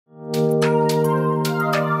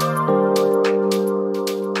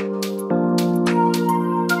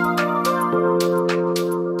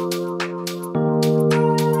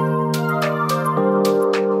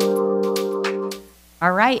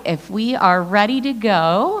if we are ready to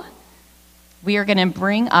go, we are going to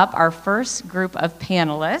bring up our first group of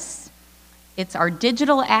panelists. It's our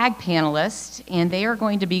digital ag panelists, and they are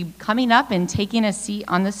going to be coming up and taking a seat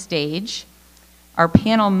on the stage. Our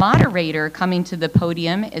panel moderator coming to the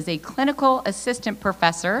podium is a clinical assistant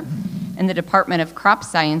professor in the Department of Crop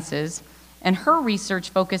Sciences, and her research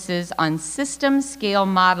focuses on system scale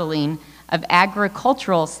modeling of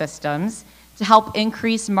agricultural systems to help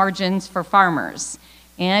increase margins for farmers.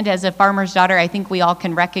 And as a farmer's daughter, I think we all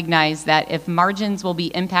can recognize that if margins will be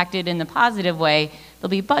impacted in the positive way, they'll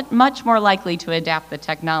be much more likely to adapt the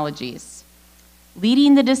technologies.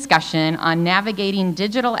 Leading the discussion on navigating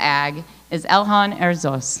digital ag is Elhan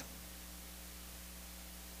Ersoz.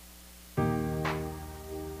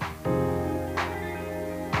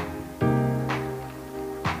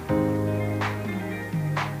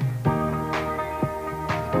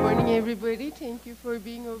 Good morning, everybody. Thank you for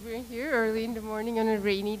being over here early in the morning on a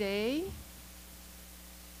rainy day.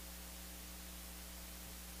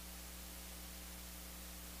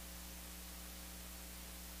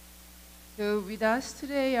 So with us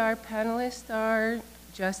today, our panelists are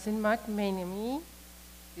Justin McMenamy,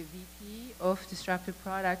 the VP of Disruptive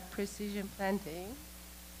Product Precision Planting,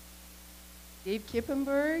 Dave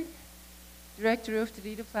Knippenberg, Director of the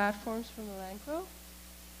Data Platforms from Elanco,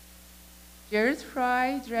 Jared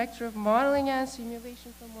Fry, Director of Modeling and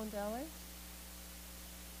Simulation from Mondelez,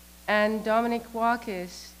 and Dominic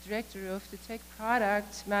Walkes, Director of the Tech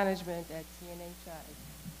Product Management at CNHI.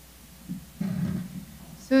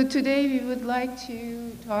 So today we would like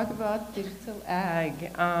to talk about digital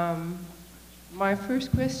ag. My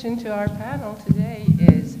first question to our panel today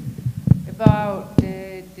is about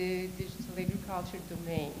the digital agriculture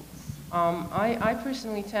domains. I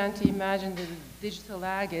personally tend to imagine the digital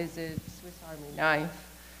ag as a Swiss Army knife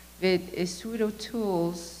with a suite of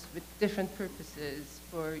tools with different purposes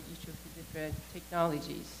for each of the different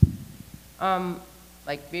technologies.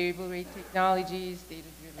 Like variable rate technologies,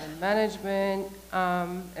 data-driven management,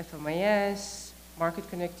 FMIS, market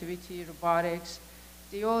connectivity, robotics,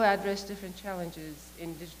 they all address different challenges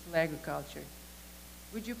in digital agriculture.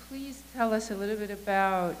 Would you please tell us a little bit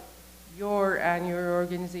about your and your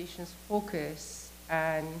organization's focus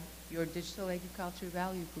and your digital agriculture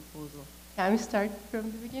value proposal? Can we start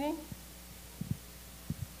from the beginning?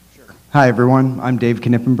 Sure. Hi, everyone. I'm Dave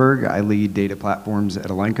Knippenberg. I lead data platforms at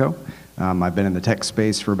Elanco. I've been in the tech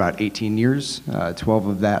space for about 18 years. 12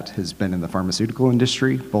 of that has been in the pharmaceutical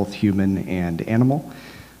industry, both human and animal.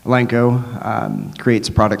 Elanco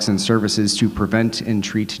creates products and services to prevent and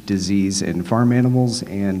treat disease in farm animals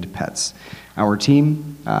and pets. Our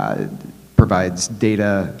team provides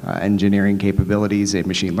data engineering capabilities and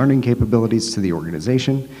machine learning capabilities to the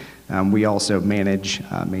organization. We also manage,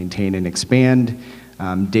 maintain, and expand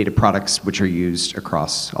data products which are used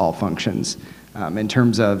across all functions. In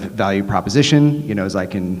terms of value proposition, as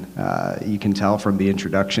you can tell from the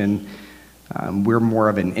introduction, we're more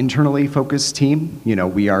of an internally focused team.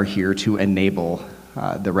 We are here to enable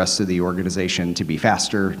the rest of the organization to be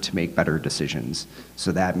faster, to make better decisions.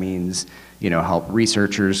 So that means, help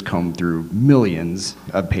researchers comb through millions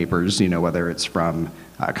of papers, whether it's from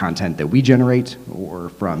content that we generate or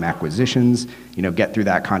from acquisitions, get through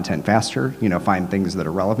that content faster, find things that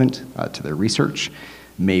are relevant to their research.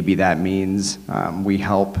 Maybe that means we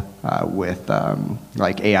help with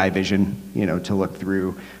like AI vision, to look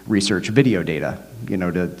through research video data,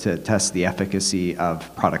 to test the efficacy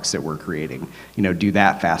of products that we're creating, do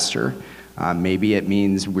that faster. Maybe it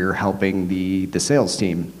means we're helping the sales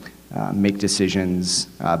team make decisions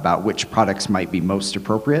about which products might be most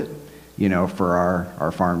appropriate, for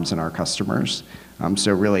our farms and our customers.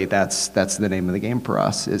 So really that's the name of the game for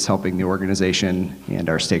us, is helping the organization and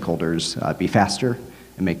our stakeholders be faster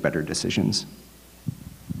and make better decisions.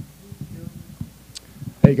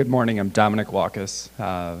 Hey, good morning. I'm Dominic Walkes.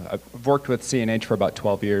 I've worked with CNH for about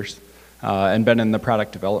 12 years and been in the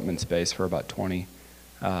product development space for about 20.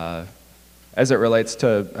 As it relates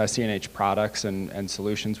to CNH products and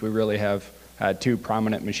solutions, we really have two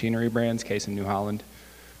prominent machinery brands, Case and New Holland.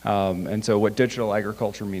 And so what digital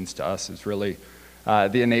agriculture means to us is really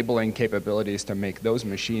the enabling capabilities to make those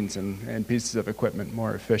machines and pieces of equipment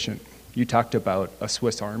more efficient. You talked about a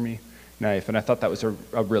Swiss Army knife, and I thought that was a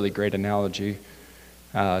really great analogy.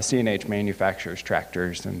 CNH manufactures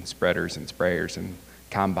tractors and spreaders and sprayers and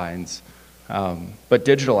combines. But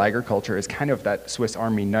digital agriculture is kind of that Swiss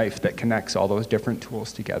Army knife that connects all those different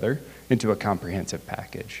tools together into a comprehensive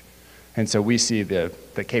package. And so we see the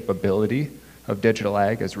capability of digital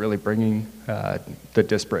ag as really bringing the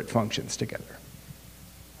disparate functions together.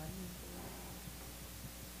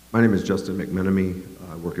 My name is Justin McMenamy.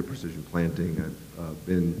 I work at Precision Planting. I've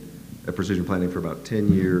been at Precision Planting for about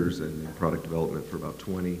 10 years and in product development for about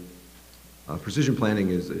 20. Precision Planting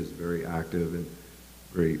is very active and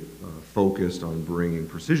very focused on bringing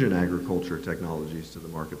precision agriculture technologies to the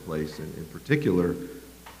marketplace, and in particular,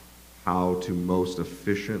 how to most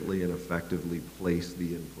efficiently and effectively place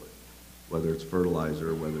the input, whether it's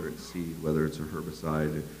fertilizer, whether it's seed, whether it's a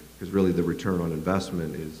herbicide, because really the return on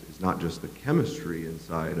investment is not just the chemistry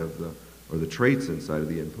inside of or the traits inside of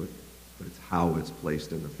the input, but it's how it's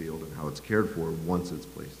placed in the field and how it's cared for once it's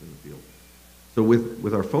placed in the field. So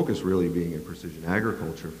with our focus really being in precision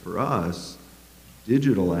agriculture, for us,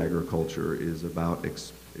 digital agriculture is about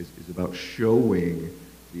showing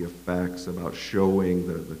the effects, about showing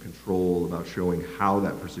the control, about showing how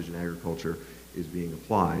that precision agriculture is being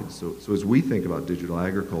applied. So as we think about digital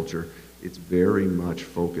agriculture, it's very much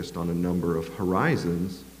focused on a number of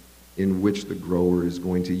horizons in which the grower is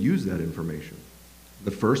going to use that information.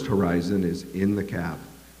 The first horizon is in the cab,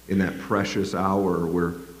 in that precious hour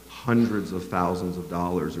where hundreds of thousands of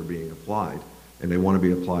dollars are being applied, and they want to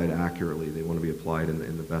be applied accurately. They want to be applied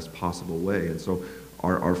in the best possible way. And so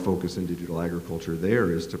our focus in digital agriculture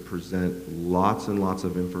there is to present lots and lots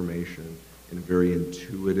of information in a very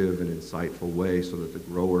intuitive and insightful way so that the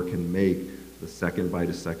grower can make the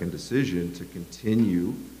second-by-second decision to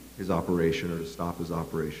continue his operation or to stop his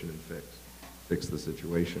operation and fix the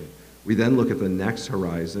situation. We then look at the next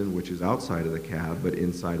horizon, which is outside of the cab, but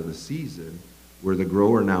inside of the season, where the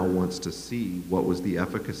grower now wants to see what was the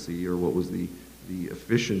efficacy or what was the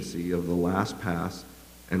efficiency of the last pass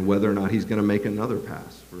and whether or not he's going to make another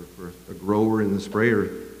pass. For a grower in the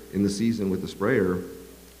sprayer, in the season with the sprayer,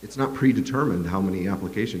 it's not predetermined how many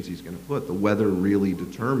applications he's going to put. The weather really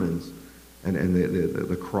determines, and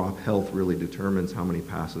the crop health really determines how many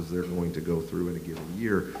passes they're going to go through in a given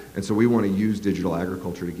year. And so we want to use digital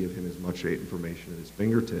agriculture to give him as much information at his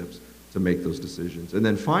fingertips to make those decisions. And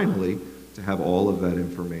then finally, to have all of that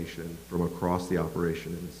information from across the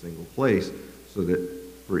operation in a single place so that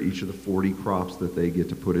for each of the 40 crops that they get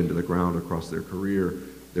to put into the ground across their career,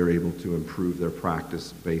 they're able to improve their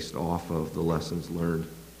practice based off of the lessons learned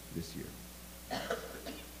this year.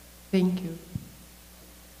 Thank you.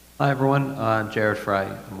 Hi everyone, I'm Jared Fry.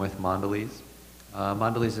 I'm with Mondelez.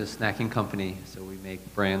 Mondelez is a snacking company, so we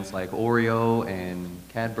make brands like Oreo and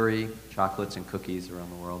Cadbury, chocolates and cookies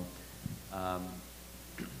around the world.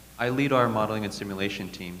 I lead our modeling and simulation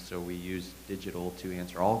team, so we use digital to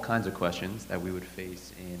answer all kinds of questions that we would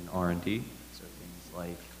face in R&D. So things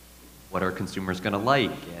like, what are consumers going to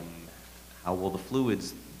like, and how will the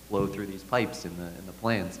fluids flow through these pipes in the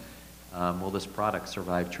plants? Will this product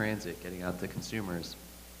survive transit, getting out to consumers?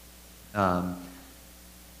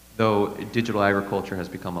 Though digital agriculture has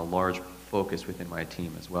become a large focus within my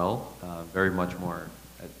team as well, very much more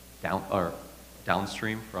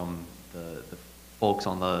downstream from the folks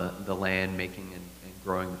on the land making and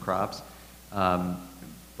growing the crops.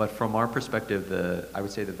 But from our perspective, I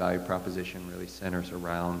would say the value proposition really centers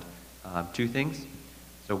around two things.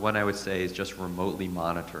 So one I would say is just remotely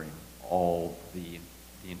monitoring all the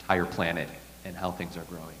entire planet and how things are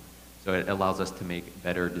growing. So it allows us to make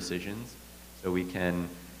better decisions. So we can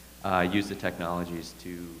use the technologies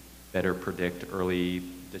to better predict early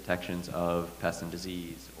detections of pests and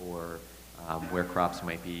disease, or where crops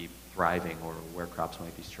might be thriving or where crops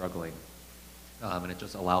might be struggling. And it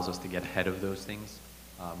just allows us to get ahead of those things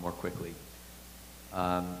more quickly.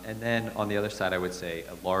 And then on the other side, I would say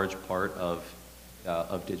a large part of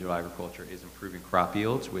digital agriculture is improving crop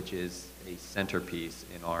yields, which is a centerpiece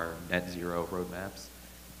in our net zero roadmaps,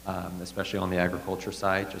 especially on the agriculture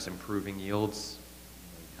side. Just improving yields,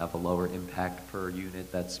 have a lower impact per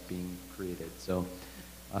unit that's being created. So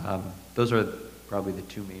those are probably the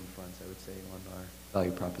two main fronts, I would say, on our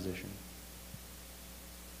value proposition.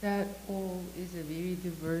 That all is a very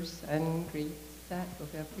diverse and great set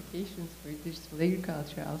of applications for digital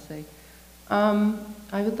agriculture, I'll say.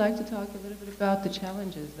 I would like to talk a little bit about the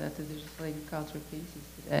challenges that the digital agriculture faces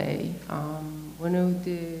today. One of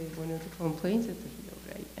the complaints at the field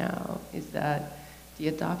right now is that the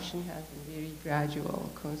adoption has been very gradual,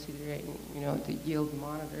 considering the yield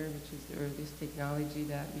monitor, which is the earliest technology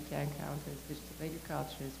that we can count as digital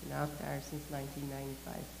agriculture, has been out there since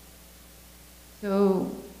 1995.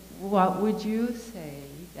 So what would you say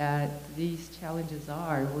that these challenges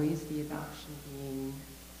are? Why is the adoption being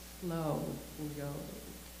slow in going?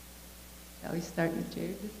 Shall we start with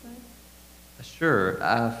Jared this time? Sure.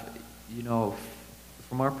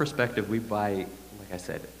 From our perspective, we buy, like I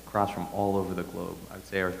said, crops from all over the globe. I would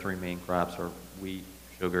say our three main crops are wheat,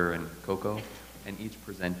 sugar, and cocoa. and each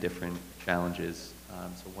present different challenges.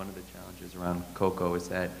 So one of the challenges around cocoa is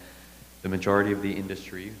that the majority of the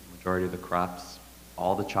industry, majority of the crops,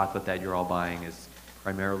 all the chocolate that you're all buying is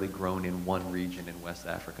primarily grown in one region in West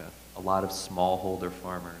Africa. A lot of smallholder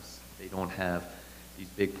farmers, they don't have these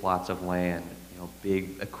big plots of land,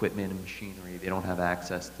 big equipment and machinery. They don't have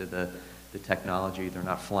access to the technology. They're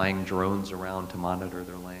not flying drones around to monitor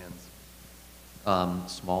their lands.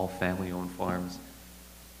 Small family-owned farms.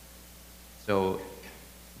 So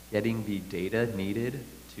getting the data needed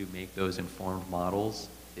to make those informed models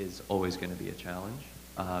is always going to be a challenge.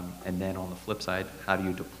 And then on the flip side, how do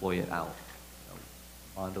you deploy it out?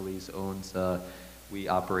 Mondelez owns, we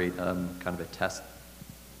operate kind of a test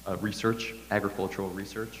research, agricultural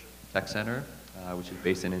research tech center, which is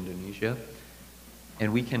based in Indonesia.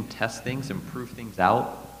 And we can test things and prove things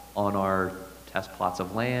out on our test plots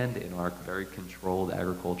of land in our very controlled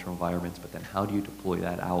agricultural environments, but then how do you deploy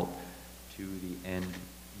that out to the end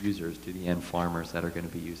users, to the end farmers that are going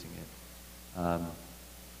to be using it?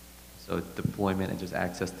 So deployment and just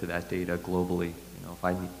access to that data globally.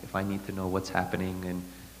 If I need to know what's happening in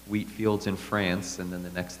wheat fields in France, and then the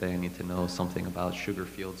next day I need to know something about sugar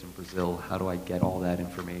fields in Brazil, how do I get all that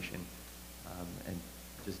information and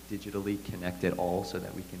just digitally connect it all so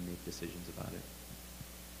that we can make decisions about it?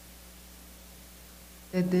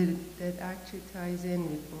 That actually ties in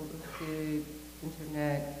with all of the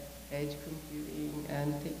internet, edge computing,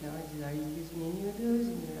 and technologies. Are you using any of those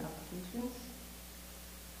in your applications?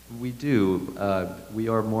 We do. We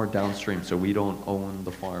are more downstream, so we don't own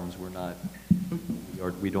the farms.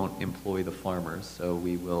 We don't employ the farmers, so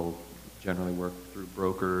we will generally work through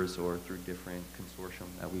brokers or through different consortium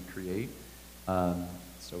that we create.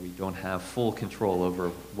 So we don't have full control over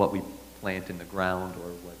what we plant in the ground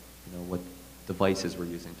or what devices we're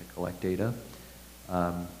using to collect data.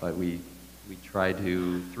 But we try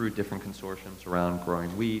to, through different consortiums around growing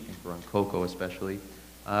wheat and growing cocoa especially,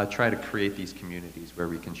 try to create these communities where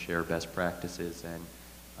we can share best practices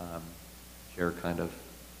and share kind of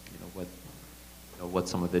what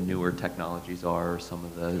some of the newer technologies are, or some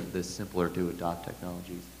of the simpler to adopt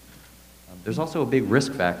technologies. There's also a big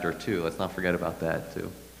risk factor too. Let's not forget about that too.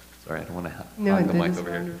 Sorry, I don't want to hog the mic over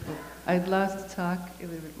here. I'd love to talk a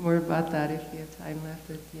little bit more about that if we have time left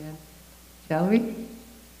at the end. Shall we?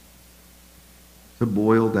 To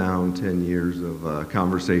boil down 10 years of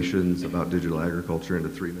conversations about digital agriculture into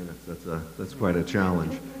 3 minutes, that's quite a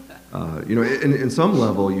challenge. In some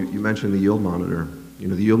level, you mentioned the yield monitor.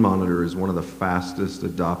 The yield monitor is one of the fastest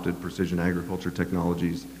adopted precision agriculture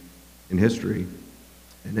technologies in history,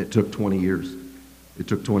 and it took 20 years. It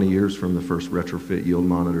took 20 years from the first retrofit yield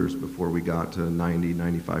monitors before we got to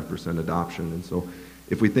 95% adoption. And so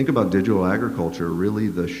if we think about digital agriculture, really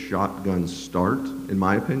the shotgun start, in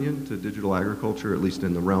my opinion, to digital agriculture, at least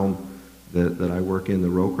in the realm that I work in, the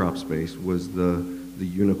row crop space, was the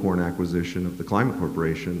unicorn acquisition of the Climate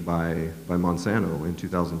Corporation by Monsanto in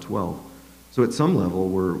 2012. So at some level,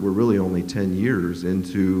 we're really only 10 years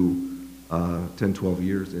into, 12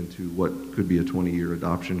 years into what could be a 20-year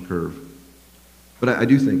adoption curve. But I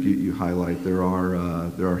do think you highlight there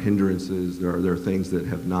are hindrances, there are things that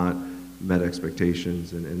have not met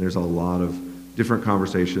expectations, and there's a lot of different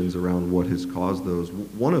conversations around what has caused those.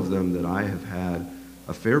 One of them that I have had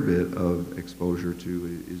a fair bit of exposure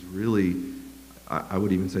to is really, I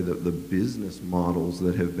would even say that the business models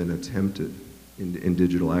that have been attempted in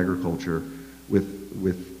digital agriculture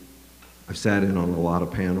with I've sat in on a lot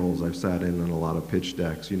of panels, I've sat in on a lot of pitch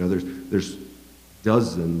decks. There's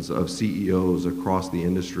dozens of CEOs across the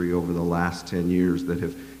industry over the last 10 years that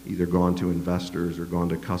have either gone to investors or gone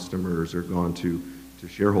to customers or gone to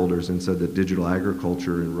shareholders and said that digital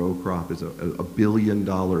agriculture and row crop is a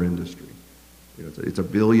billion-dollar industry. It's a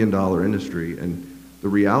billion-dollar industry, and the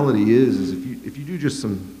reality is if you do just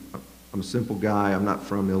I'm a simple guy. I'm not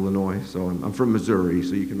from Illinois, so I'm from Missouri,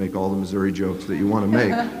 so you can make all the Missouri jokes that you want to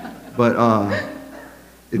make. But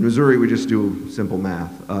in Missouri, we just do simple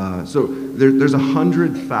math. So there's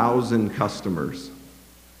 100,000 customers,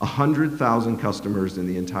 100,000 customers in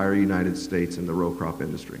the entire United States in the row crop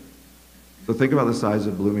industry. So think about the size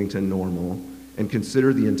of Bloomington Normal, and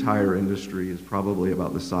consider the entire industry is probably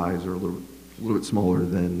about the size or a little bit smaller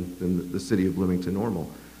than the city of Bloomington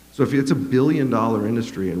Normal. So if it's a billion-dollar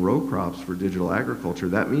industry in row crops for digital agriculture,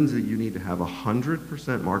 that means that you need to have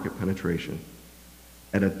 100% market penetration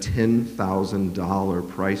at a $10,000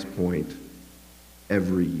 price point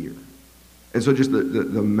every year. And so just the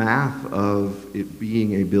math of it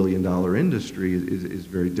being a billion-dollar industry is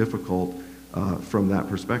very difficult from that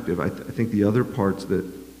perspective. I think the other parts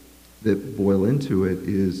that boil into it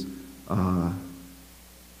is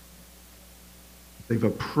they've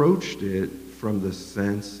approached it from the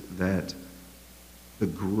sense that the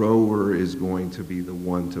grower is going to be the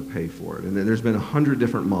one to pay for it. And then there's been 100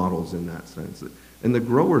 different models in that sense. And the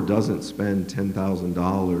grower doesn't spend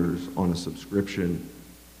 $10,000 on a subscription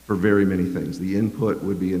for very many things. The input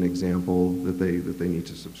would be an example that they need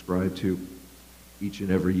to subscribe to each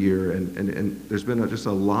and every year. And there's been just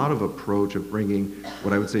a lot of approach of bringing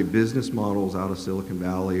what I would say business models out of Silicon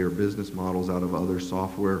Valley or business models out of other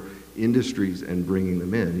software industries and bringing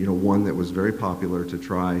them in. You know, one that was very popular to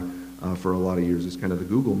try for a lot of years is kind of the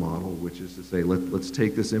Google model, which is to say, let's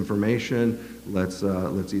take this information, let's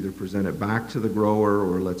either present it back to the grower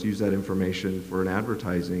or let's use that information for an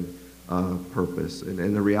advertising purpose.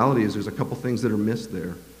 And the reality is there's a couple things that are missed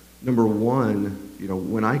there. Number one, you know,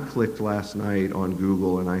 when I clicked last night on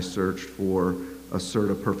Google and I searched for a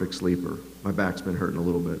Serta Perfect Sleeper, my back's been hurting a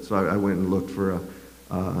little bit, so I went and looked for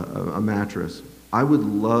a mattress. I would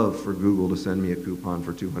love for Google to send me a coupon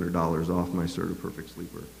for $200 off my Serta Perfect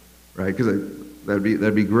Sleeper, right? Because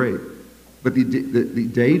that'd be great. But the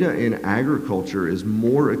data in agriculture is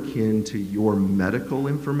more akin to your medical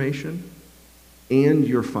information and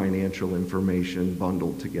your financial information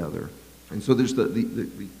bundled together. And so there's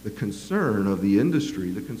the concern of the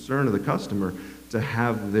industry, the concern of the customer to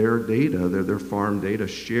have their data, their farm data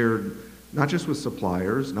shared, not just with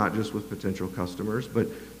suppliers, not just with potential customers, but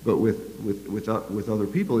with other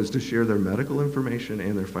people, is to share their medical information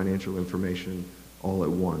and their financial information all at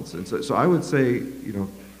once. And so I would say, you know,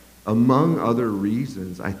 among other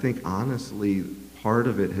reasons, I think honestly, part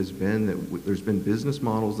of it has been that there's been business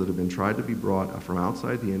models that have been tried to be brought from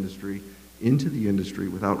outside the industry into the industry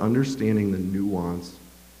without understanding the nuance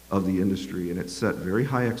of the industry, and it set very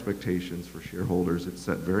high expectations for shareholders, it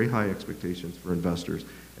set very high expectations for investors,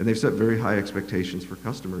 and they've set very high expectations for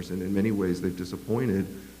customers, and in many ways they've disappointed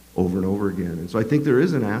over and over again. And so I think there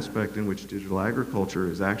is an aspect in which digital agriculture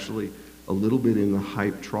is actually a little bit in the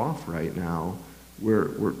hype trough right now, where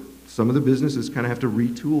some of the businesses kind of have to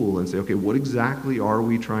retool and say, okay, what exactly are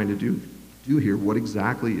we trying to do here? What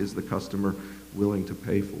exactly is the customer willing to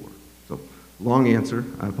pay for? So, long answer.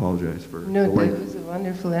 I apologize for No, the length. that was a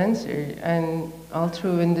wonderful answer. And I'll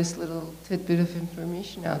throw in this little tidbit of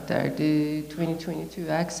information out there. The 2022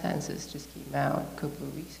 Ag Census just came out a couple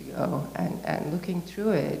of weeks ago. And looking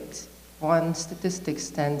through it, one statistic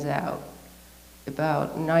stands out.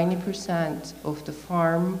 About 90% of the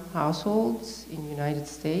farm households in the United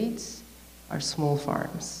States are small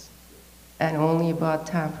farms. And only about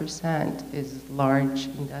 10% is large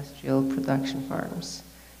industrial production farms.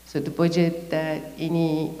 So the budget that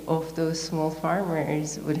any of those small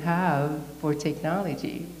farmers would have for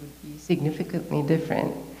technology would be significantly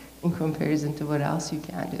different in comparison to what else you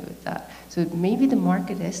can do with that. So maybe the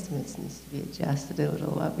market estimates needs to be adjusted a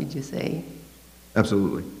little, what would you say?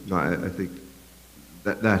 Absolutely. No, I think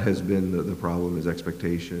that has been the problem, is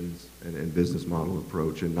expectations and business model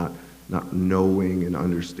approach, and not knowing and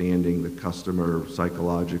understanding the customer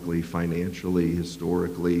psychologically, financially,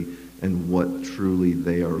 historically, and what truly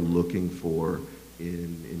they are looking for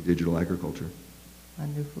in digital agriculture.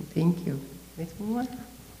 Wonderful, thank you. Next one.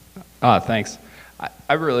 Thanks.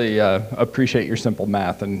 I really appreciate your simple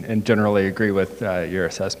math and generally agree with your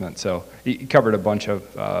assessment. So you covered a bunch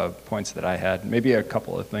of points that I had. Maybe a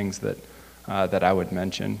couple of things that I would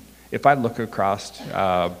mention. If I look across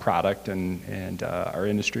product and our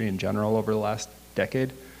industry in general over the last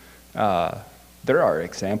decade, there are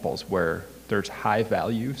examples where there's high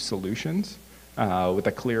value solutions with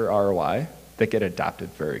a clear ROI that get adopted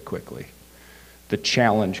very quickly. The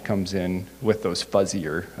challenge comes in with those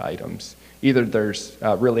fuzzier items. Either there's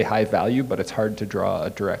really high value, but it's hard to draw a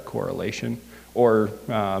direct correlation, or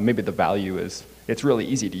maybe the value is, it's really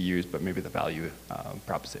easy to use, but maybe the value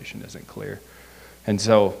proposition isn't clear. And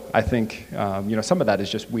so I think some of that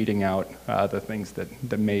is just weeding out the things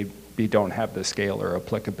that maybe don't have the scale or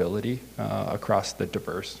applicability across the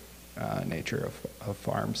diverse nature of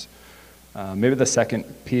farms. Maybe the second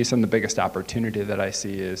piece and the biggest opportunity that I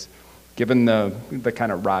see is, given the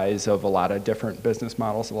kind of rise of a lot of different business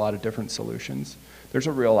models, a lot of different solutions, there's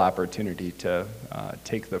a real opportunity to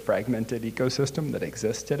take the fragmented ecosystem that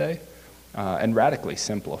exists today and radically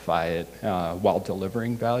simplify it while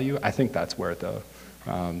delivering value. I think that's where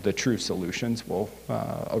the true solutions will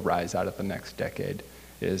arise out of the next decade,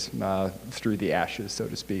 is through the ashes, so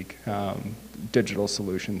to speak, digital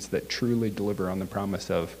solutions that truly deliver on the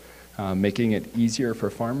promise of making it easier for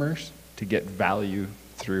farmers to get value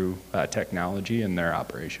through technology in their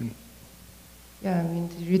operation. Yeah, I mean,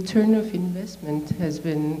 the return of investment has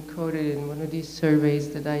been quoted in one of these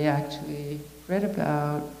surveys that I actually read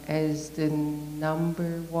about as the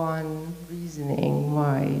 #1 reasoning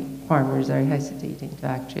why farmers are hesitating to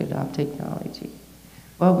actually adopt technology.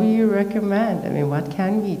 What would you recommend? I mean, what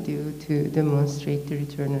can we do to demonstrate the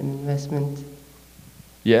return on investment?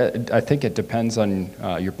 Yeah, I think it depends on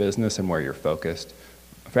your business and where you're focused.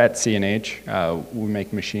 At CNH, we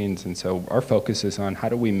make machines, and so our focus is on how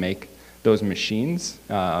do we make those machines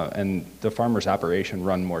and the farmer's operation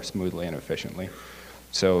run more smoothly and efficiently.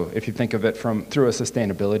 So if you think of it through a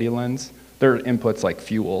sustainability lens, there are inputs like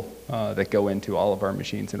fuel that go into all of our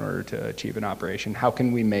machines in order to achieve an operation. How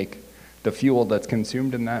can we make the fuel that's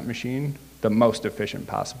consumed in that machine the most efficient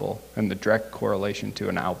possible and the direct correlation to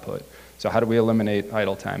an output? So how do we eliminate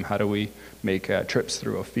idle time? How do we make trips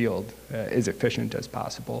through a field as efficient as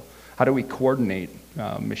possible? How do we coordinate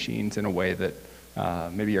machines in a way that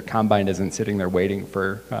maybe your combine isn't sitting there waiting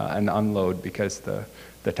for an unload because the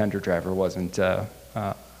tender driver wasn't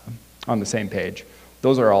on the same page?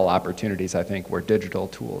 Those are all opportunities, I think, where digital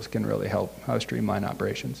tools can really help streamline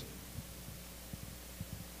operations.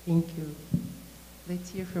 Thank you. Let's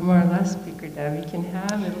hear from our last speaker now. We can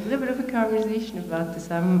have a little bit of a conversation about this.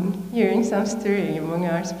 I'm hearing some stirring among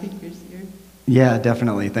our speakers here. Yeah,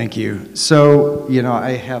 definitely. Thank you. So,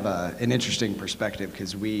 I have an interesting perspective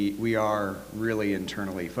because we are really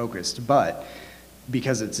internally focused, but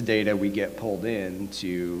because it's data, we get pulled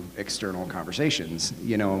into external conversations.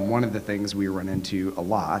 And one of the things we run into a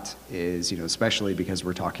lot is, especially because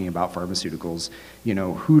we're talking about pharmaceuticals,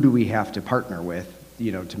 who do we have to partner with,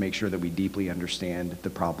 to make sure that we deeply understand the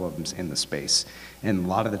problems in the space. And a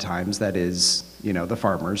lot of the times that is, the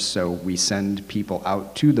farmers. So we send people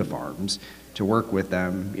out to the farms to work with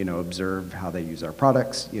them, observe how they use our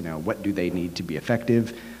products, what do they need to be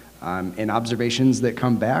effective. And observations that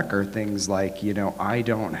come back are things like, I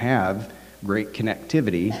don't have great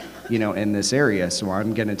connectivity, in this area, so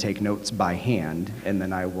I'm going to take notes by hand, and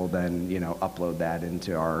then I will then, upload that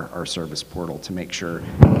into our service portal to make sure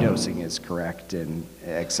dosing is correct and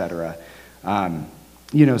et cetera.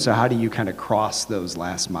 So how do you kind of cross those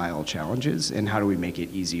last mile challenges, and how do we make it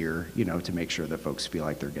easier, to make sure that folks feel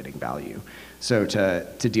like they're getting value? So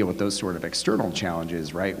to deal with those sort of external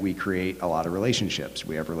challenges, right, we create a lot of relationships.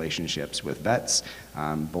 We have relationships with vets,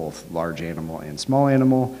 both large animal and small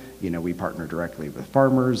animal. We partner directly with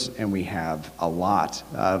farmers, and we have a lot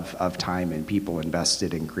of time and people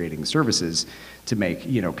invested in creating services to make,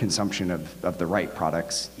 consumption of the right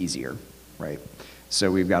products easier, right?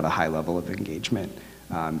 So we've got a high level of engagement.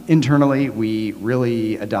 Internally, we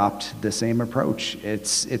really adopt the same approach.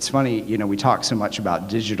 It's funny, we talk so much about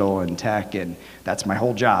digital and tech, and that's my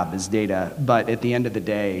whole job is data, but at the end of the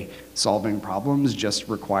day, solving problems just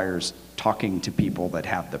requires talking to people that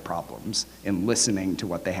have the problems and listening to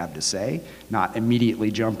what they have to say, not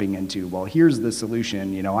immediately jumping into, well, here's the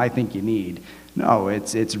solution, I think you need. No,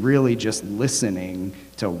 it's really just listening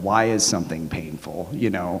to why is something painful,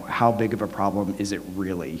 how big of a problem is it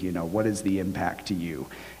really, what is the impact to you,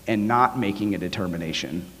 and not making a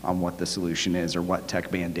determination on what the solution is or what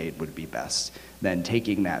tech Band-Aid would be best. Then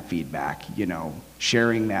taking that feedback,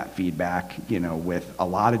 sharing that feedback, with a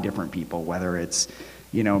lot of different people, whether it's,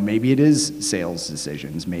 maybe it is sales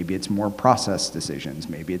decisions, maybe it's more process decisions,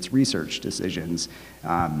 maybe it's research decisions,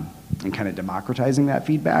 and kind of democratizing that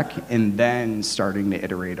feedback, and then starting to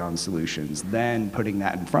iterate on solutions, then putting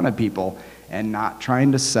that in front of people, and not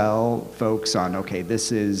trying to sell folks on, okay,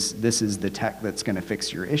 this is the tech that's going to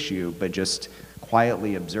fix your issue, but just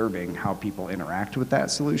quietly observing how people interact with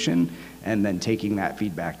that solution, and then taking that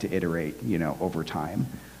feedback to iterate, over time.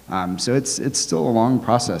 So it's still a long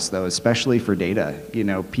process, though, especially for data.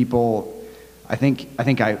 People, I think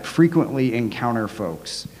I frequently encounter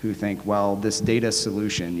folks who think, well, this data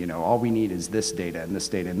solution, all we need is this data and this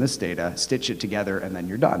data and this data, stitch it together, and then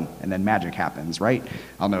you're done, and then magic happens, right?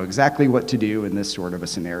 I'll know exactly what to do in this sort of a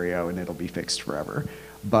scenario, and it'll be fixed forever.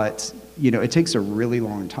 But, it takes a really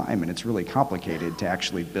long time, and it's really complicated to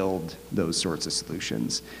actually build those sorts of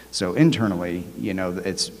solutions. So internally,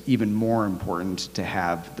 it's even more important to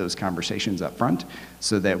have those conversations up front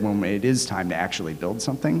so that when it is time to actually build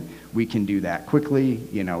something, we can do that quickly.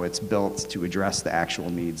 It's built to address the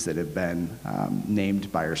actual needs that have been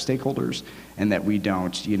named by our stakeholders, and that we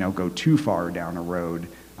don't, go too far down a road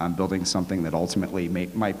building something that ultimately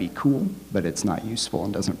might be cool, but it's not useful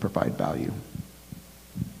and doesn't provide value.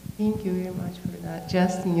 Thank you very much for that.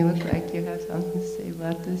 Justin, you look like you have something to say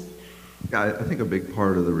about this. Yeah, I think a big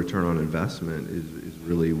part of the return on investment is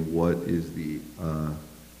really what is the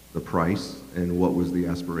price and what was the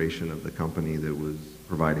aspiration of the company that was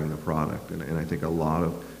providing the product. And I think a lot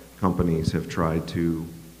of companies have tried to,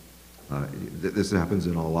 this happens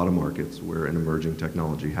in a lot of markets where an emerging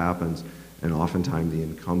technology happens, And oftentimes the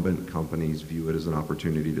incumbent companies view it as an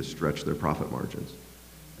opportunity to stretch their profit margins.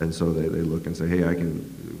 And so they look and say, hey,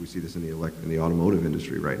 we see this in the automotive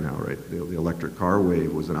industry right now, right? The electric car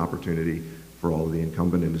wave was an opportunity for all of the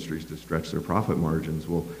incumbent industries to stretch their profit margins.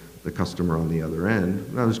 Well, the customer on the other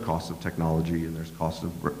end, now there's costs of technology and there's costs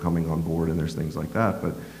of coming on board and there's things like that,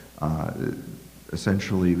 but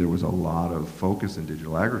essentially there was a lot of focus in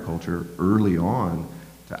digital agriculture early on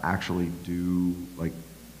to actually do like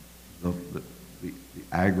the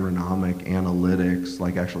agronomic analytics,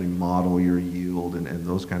 like actually model your yield and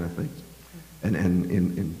those kind of things. And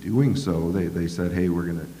in doing so, they said, hey,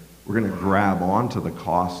 we're gonna grab onto the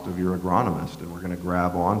cost of your agronomist, and we're gonna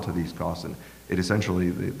grab onto these costs. And it essentially,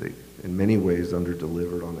 they in many ways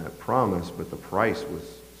under-delivered on that promise, but the price was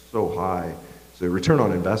so high. So return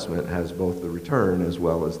on investment has both the return as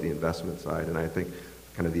well as the investment side. And I think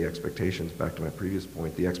kind of the expectations, back to my previous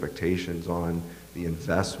point, the expectations on the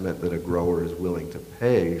investment that a grower is willing to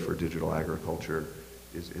pay for digital agriculture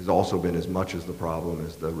has also been as much as the problem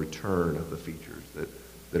as the return of the features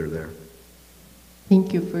that are there.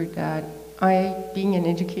 Thank you for that. Being an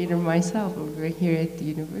educator myself over here at the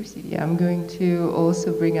university, I'm going to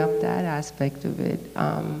also bring up that aspect of it.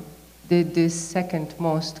 The second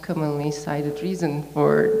most commonly cited reason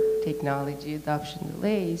for technology adoption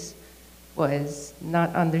delays was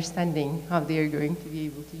not understanding how they are going to be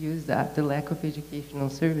able to use that, the lack of educational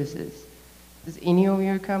services. Does any of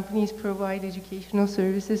your companies provide educational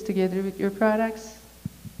services together with your products?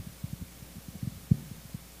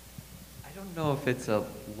 I don't know if it's a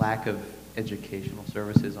lack of educational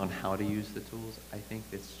services on how to use the tools. I think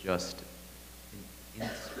it's just,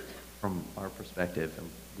 from our perspective, and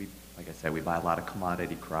like I said, we buy a lot of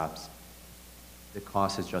commodity crops. The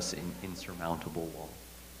cost is just insurmountable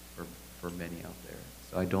for many out there.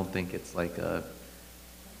 So I don't think it's like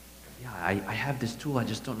I have this tool, I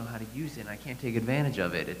just don't know how to use it, and I can't take advantage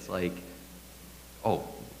of it. It's like, oh,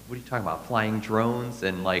 what are you talking about? Flying drones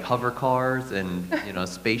and like hover cars and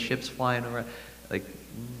spaceships flying around? Like,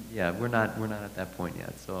 yeah, we're not at that point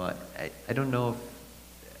yet. So I don't know if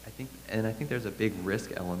I think there's a big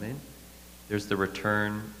risk element. There's the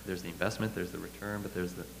return, there's the investment, there's the return, but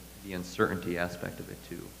there's the uncertainty aspect of it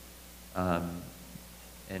too.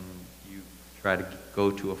 And you try to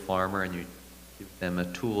go to a farmer and you give them a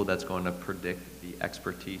tool that's going to predict the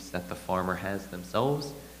expertise that the farmer has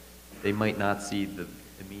themselves. They might not see the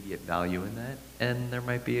immediate value in that, and there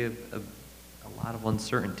might be a lot of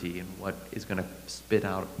uncertainty in what is going to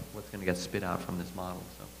what's going to get spit out from this model.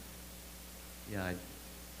 So, yeah, I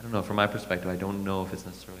don't know. From my perspective, I don't know if it's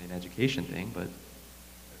necessarily an education thing, but.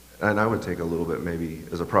 And I would take a little bit, maybe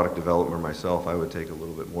as a product developer myself, I would take a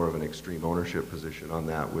little bit more of an extreme ownership position on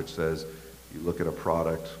that, which says you look at a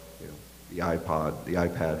product, the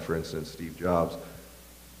iPad, for instance, Steve Jobs,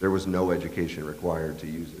 there was no education required to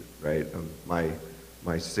use it, right? My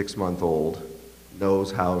 6-month-old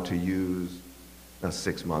knows how to use, not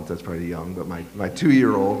 6 months, that's probably young, but my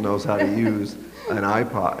 2-year-old knows how to use an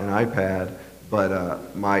iPad,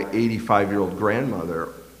 but my 85-year-old grandmother,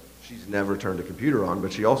 she's never turned a computer on,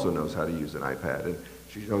 but she also knows how to use an iPad. And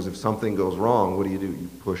she knows if something goes wrong, what do? You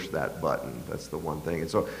push that button. That's the one thing. And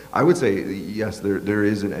so I would say, yes, there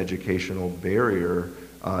is an educational barrier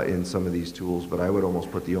in some of these tools, but I would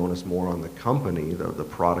almost put the onus more on the company, the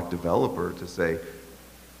product developer, to say,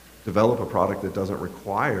 develop a product that doesn't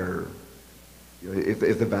require,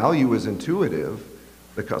 if the value is intuitive,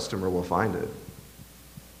 the customer will find it.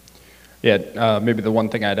 Yeah, maybe the one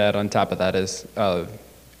thing I'd add on top of that is,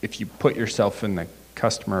 if you put yourself in the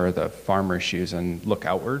customer or the farmer's shoes and look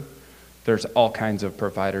outward, there's all kinds of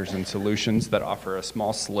providers and solutions that offer a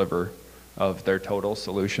small sliver of their total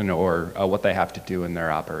solution or what they have to do in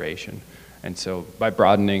their operation. And so by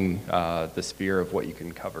broadening the sphere of what you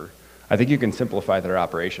can cover, I think you can simplify their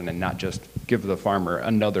operation and not just give the farmer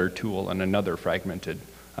another tool and another fragmented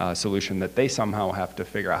solution that they somehow have to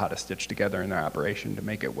figure out how to stitch together in their operation to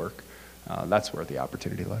make it work. That's where the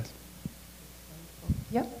opportunity lies.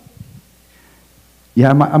 Yep.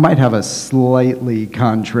 Yeah, I might have a slightly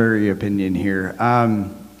contrary opinion here.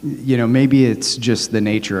 Maybe it's just the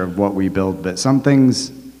nature of what we build, but some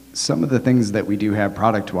of the things that we do have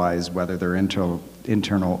product-wise, whether they're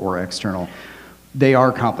internal or external, they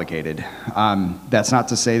are complicated. That's not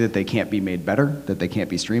to say that they can't be made better, that they can't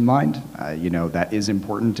be streamlined. That is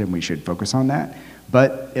important and we should focus on that.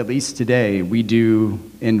 But at least today, we do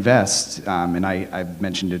invest, and I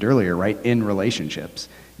mentioned it earlier, right, in relationships.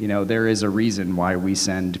 There is a reason why we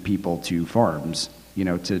send people to farms,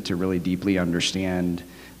 to really deeply understand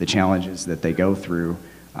the challenges that they go through.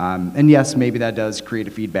 And yes, maybe that does create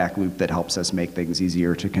a feedback loop that helps us make things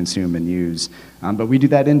easier to consume and use. But we do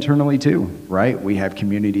that internally too, right? We have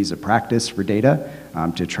communities of practice for data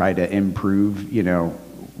to try to improve,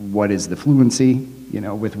 what is the fluency,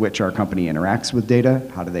 with which our company interacts with data.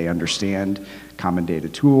 How do they understand common data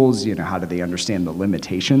tools? How do they understand the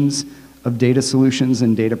limitations of data solutions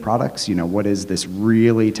and data products? What is this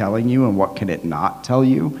really telling you and what can it not tell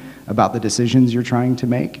you about the decisions you're trying to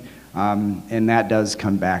make? And that does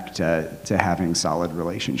come back to having solid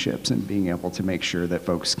relationships and being able to make sure that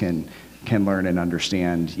folks can learn and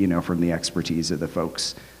understand, from the expertise of the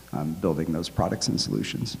folks building those products and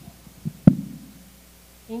solutions.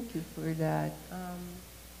 Thank you for that.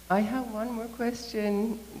 I have one more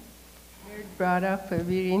question. You brought up a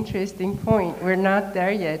very interesting point. We're not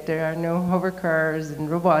there yet. There are no hover cars and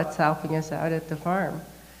robots helping us out at the farm.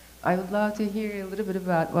 I would love to hear a little bit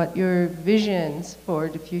about what your visions for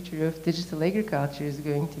the future of digital agriculture is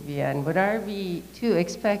going to be, and what are we to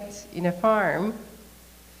expect in a farm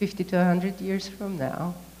 50 to 100 years from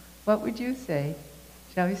now? What would you say?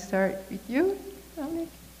 Shall we start with you, Dominic?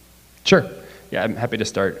 Sure. Yeah, I'm happy to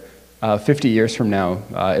start. 50 years from now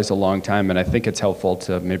is a long time, and I think it's helpful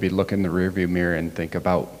to maybe look in the rearview mirror and think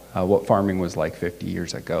about what farming was like 50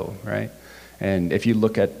 years ago, right? And if you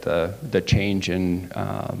look at the change in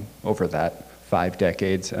over that 5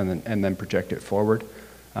 decades and then project it forward,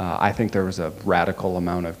 I think there was a radical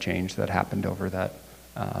amount of change that happened over that.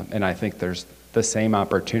 And I think there's the same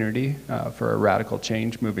opportunity for a radical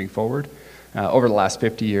change moving forward. Over the last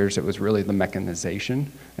 50 years, it was really the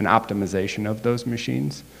mechanization and optimization of those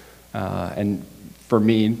machines. And for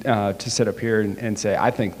me to sit up here and say,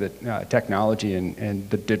 I think that technology and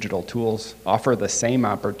the digital tools offer the same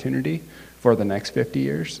opportunity for the next 50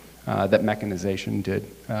 years that mechanization did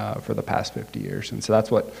for the past 50 years. And so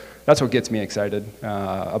that's what gets me excited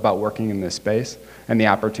about working in this space and the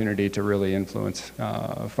opportunity to really influence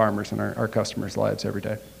farmers and our customers' lives every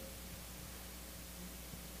day.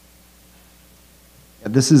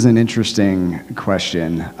 This is an interesting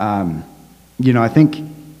question. I think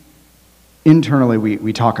internally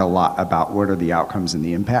we talk a lot about what are the outcomes and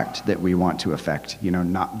the impact that we want to affect,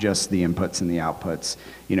 not just the inputs and the outputs,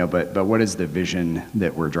 but what is the vision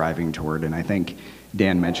that we're driving toward? And I think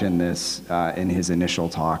Dan mentioned this in his initial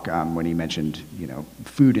talk when he mentioned,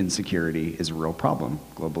 food insecurity is a real problem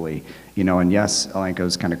globally, and yes,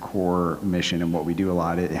 Elanco's kind of core mission and what we do a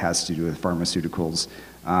lot, it has to do with pharmaceuticals.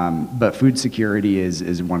 But food security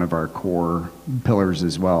is one of our core pillars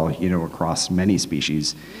as well, across many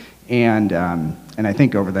species. And I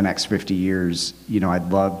think over the next 50 years, I'd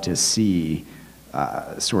love to see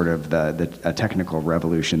sort of a technical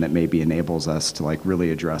revolution that maybe enables us to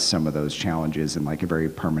really address some of those challenges in a very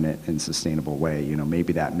permanent and sustainable way.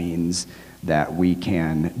 Maybe that means that we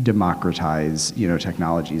can democratize,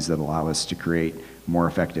 technologies that allow us to create more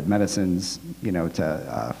effective medicines,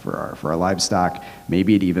 for our livestock.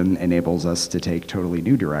 Maybe it even enables us to take totally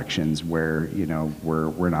new directions where,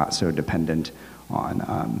 we're not so dependent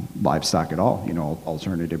on livestock at all,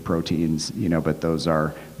 alternative proteins, but those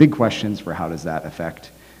are big questions for how does that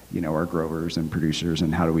affect, our growers and producers,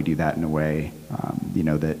 and how do we do that in a way,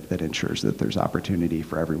 that ensures that there's opportunity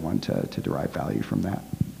for everyone to derive value from that.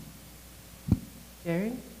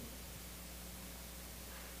 Jerry?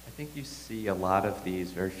 I think you see a lot of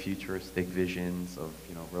these very futuristic visions of,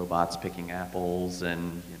 robots picking apples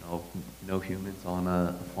and, no humans on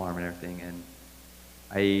a farm and everything. And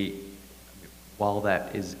while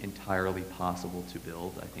that is entirely possible to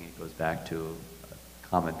build, I think it goes back to a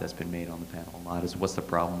comment that's been made on the panel a lot, is what's the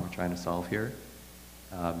problem we're trying to solve here?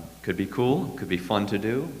 Could be cool, could be fun to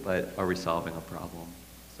do, but are we solving a problem?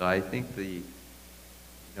 So I think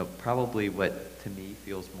probably what to me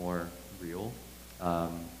feels more real.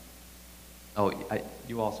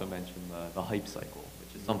 You also mentioned the hype cycle,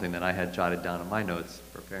 which is something that I had jotted down in my notes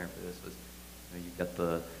preparing for this. Was you've got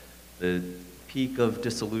the peak of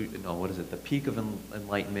the peak of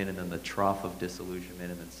enlightenment, and then the trough of disillusionment,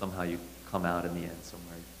 and then somehow you come out in the end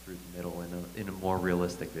somewhere through the middle in a more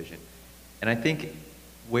realistic vision. And I think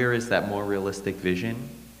where is that more realistic vision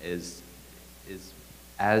is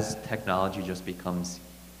as technology just becomes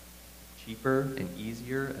cheaper and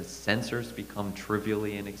easier, as sensors become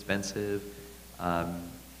trivially inexpensive,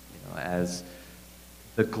 as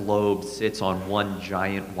the globe sits on one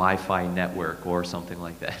giant Wi-Fi network or something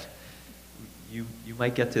like that. You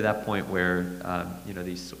might get to that point where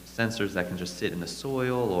these sensors that can just sit in the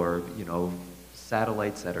soil, or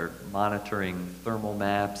satellites that are monitoring thermal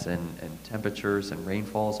maps and temperatures and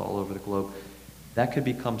rainfalls all over the globe, that could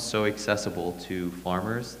become so accessible to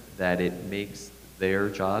farmers that it makes their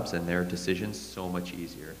jobs and their decisions so much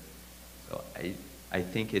easier. So I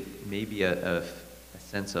think it may be a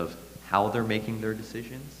sense of how they're making their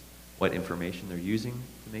decisions, what information they're using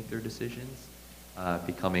to make their decisions,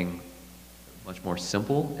 becoming much more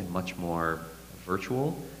simple and much more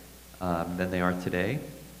virtual than they are today.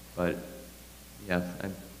 But yeah,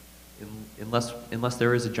 unless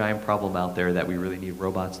there is a giant problem out there that we really need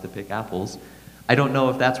robots to pick apples, I don't know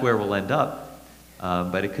if that's where we'll end up.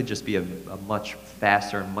 But it could just be a much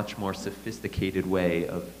faster and much more sophisticated way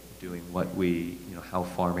of doing what we, how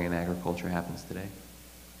farming and agriculture happens today.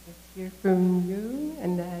 Let's hear from you,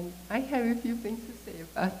 and then I have a few things to say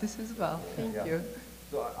about this as well. Thank you.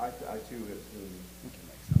 So I too have seen.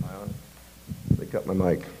 Am I on? They cut my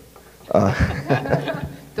mic.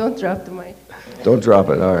 Don't drop the mic. Don't drop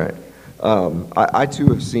it. All right. I too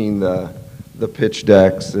have seen the pitch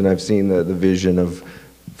decks, and I've seen the vision of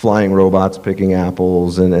flying robots picking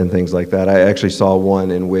apples and things like that. I actually saw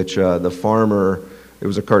one in which the farmer, it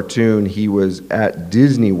was a cartoon, he was at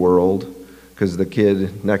Disney World because the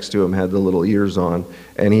kid next to him had the little ears on,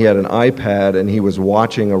 and he had an iPad and he was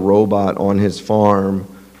watching a robot on his farm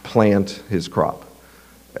plant his crop.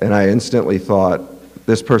 And I instantly thought,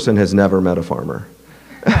 this person has never met a farmer.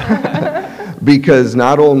 Because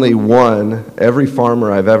not only one, every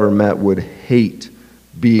farmer I've ever met would hate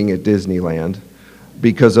being at Disneyland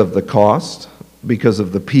because of the cost, because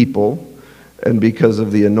of the people, and because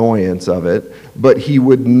of the annoyance of it, but he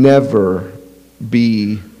would never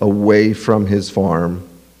be away from his farm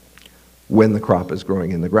when the crop is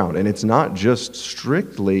growing in the ground. And it's not just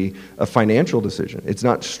strictly a financial decision. It's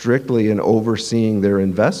not strictly an overseeing their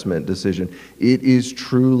investment decision. It is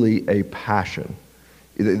truly a passion.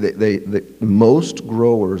 Most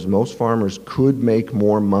growers, most farmers could make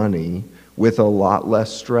more money with a lot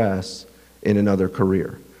less stress in another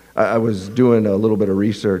career. I was doing a little bit of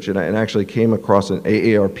research and I actually came across an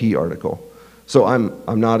AARP article. So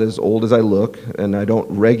I'm not as old as I look, and I don't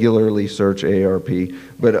regularly search AARP,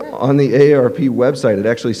 but on the AARP website it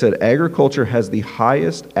actually said agriculture has the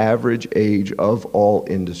highest average age of all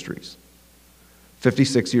industries.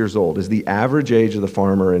 56 years old is the average age of the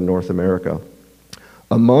farmer in North America.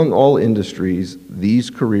 Among all industries, these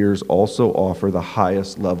careers also offer the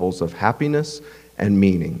highest levels of happiness and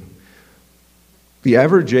meaning. The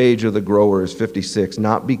average age of the grower is 56,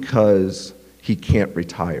 not because he can't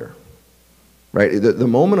retire, right? The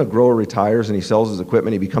moment a grower retires and he sells his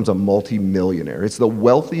equipment, he becomes a multi-millionaire. It's the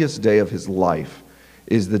wealthiest day of his life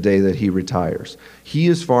is the day that he retires. He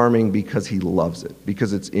is farming because he loves it,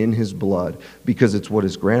 because it's in his blood, because it's what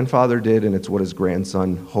his grandfather did and it's what his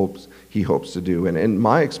grandson hopes to do. And in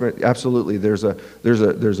my experience, absolutely, there's a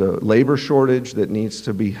labor shortage that needs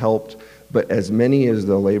to be helped. But as many as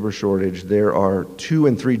the labor shortage, there are 2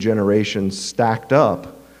 and 3 generations stacked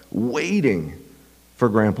up waiting for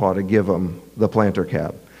Grandpa to give them the planter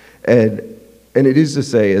cab. And it is to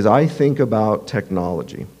say, as I think about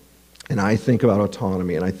technology, and I think about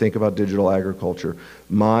autonomy, and I think about digital agriculture,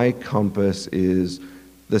 my compass is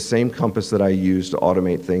the same compass that I use to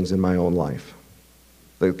automate things in my own life.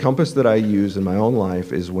 The compass that I use in my own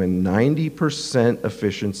life is when 90%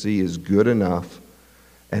 efficiency is good enough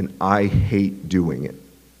and I hate doing it.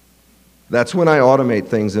 That's when I automate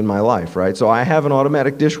things in my life, right? So I have an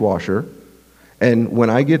automatic dishwasher, and when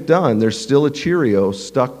I get done, there's still a Cheerio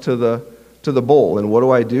stuck to the bowl. And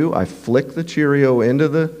what do? I flick the Cheerio into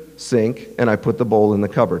the sink, and I put the bowl in the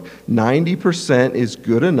cupboard. 90% is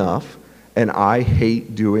good enough, and I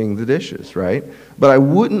hate doing the dishes, right? But I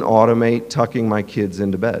wouldn't automate tucking my kids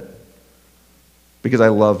into bed because I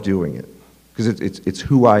love doing it. Because it's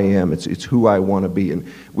who I am, it's who I want to be. And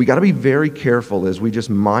we got to be very careful as we just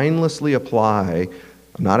mindlessly apply.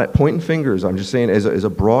 I'm not at pointing fingers, I'm just saying as a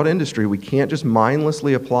broad industry, we can't just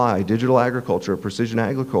mindlessly apply digital agriculture, precision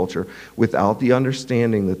agriculture, without the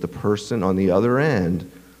understanding that the person on the other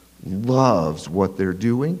end loves what they're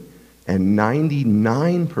doing, and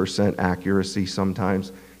 99% accuracy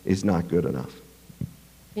sometimes is not good enough.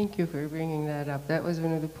 Thank you for bringing that up. That was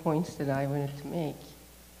one of the points that I wanted to make.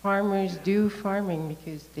 Farmers do farming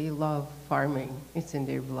because they love farming. It's in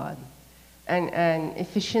their blood. And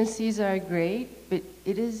efficiencies are great, but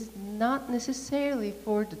it is not necessarily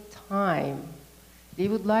for the time. They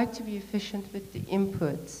would like to be efficient with the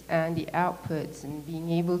inputs and the outputs and being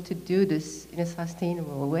able to do this in a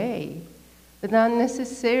sustainable way, but not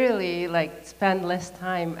necessarily like spend less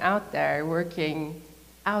time out there working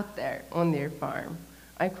out there on their farm.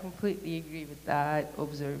 I completely agree with that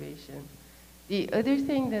observation. The other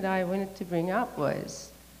thing that I wanted to bring up was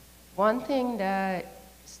one thing that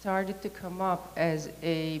started to come up as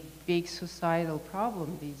a big societal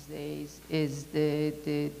problem these days is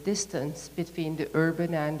the distance between the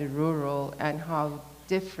urban and the rural and how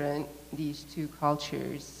different these two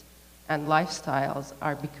cultures and lifestyles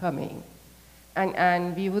are becoming.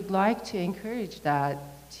 And we would like to encourage that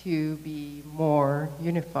to be more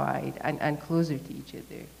unified and closer to each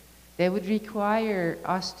other. They would require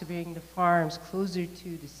us to bring the farms closer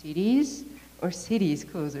to the cities or cities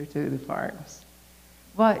closer to the farms.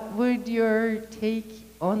 What would your take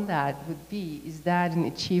on that would be? Is that an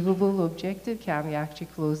achievable objective? Can we actually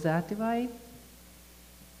close that divide?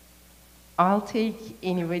 I'll take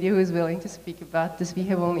anybody who is willing to speak about this. We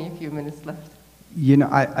have only a few minutes left. You know,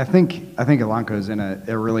 I think Elanco is in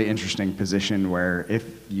a really interesting position where if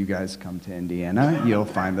you guys come to Indiana, you'll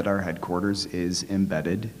find that our headquarters is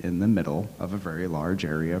embedded in the middle of a very large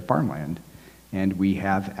area of farmland. And we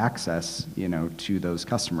have access, you know, to those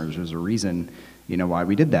customers. There's a reason, you know, why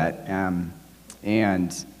we did that.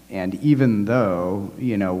 And even though,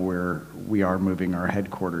 you know, we are moving our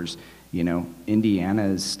headquarters, you know, Indiana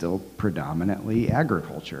is still predominantly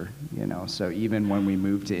agriculture, you know. So even when we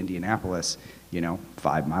move to Indianapolis, you know,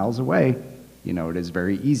 5 miles away, you know, it is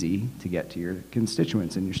very easy to get to your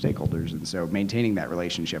constituents and your stakeholders. And so maintaining that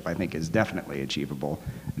relationship, I think, is definitely achievable,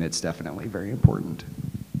 and it's definitely very important.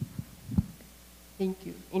 Thank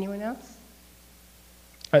you. Anyone else?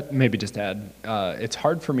 Maybe just add, it's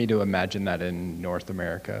hard for me to imagine that in North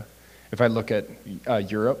America. If I look at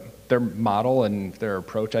Europe, their model and their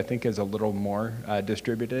approach, I think, is a little more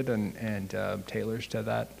distributed and tailors to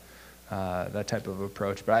that type of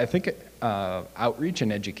approach. But I think outreach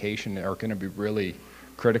and education are going to be really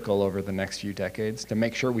critical over the next few decades to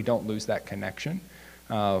make sure we don't lose that connection.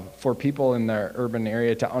 For people in the urban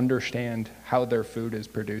area to understand how their food is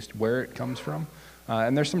produced, where it comes from.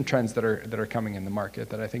 And there's some trends that are coming in the market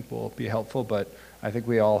that I think will be helpful, but I think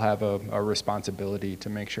we all have a responsibility to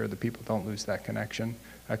make sure that people don't lose that connection,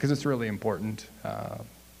 because it's really important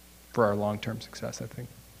for our long-term success, I think.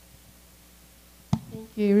 Thank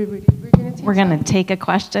you, everybody. We're going to take a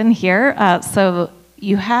question here. So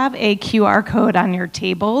you have a QR code on your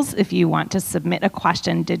tables if you want to submit a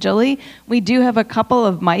question digitally. We do have a couple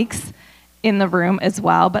of mics in the room as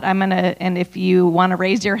well, but and if you want to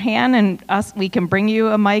raise your hand and we can bring you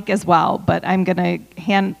a mic as well, but I'm going to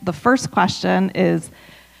hand, the first question is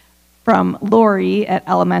from Lori at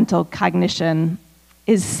Elemental Cognition.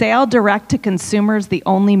 Is sale direct to consumers the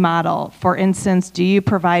only model? For instance, do you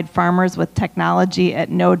provide farmers with technology at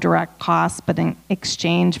no direct cost, but in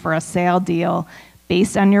exchange for a sale deal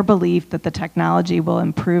based on your belief that the technology will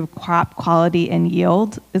improve crop quality and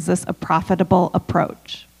yield? Is this a profitable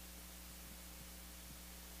approach?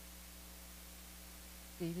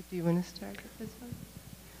 David, do you want to start with this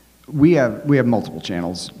one? We have multiple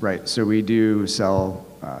channels, right? So we do sell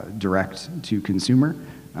direct to consumer.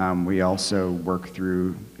 We also work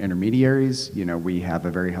through intermediaries. You know, we have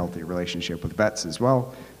a very healthy relationship with vets as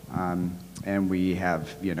well. And we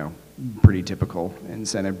have, you know, pretty typical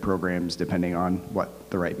incentive programs depending on what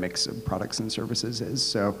the right mix of products and services is.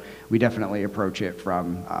 So we definitely approach it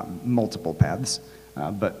from multiple paths.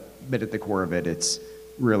 But at the core of it, it's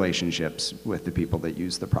relationships with the people that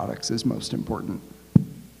use the products is most important.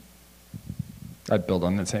 I'd build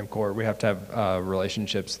on the same core. We have to have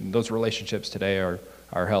relationships. And those relationships today are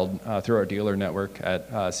held through our dealer network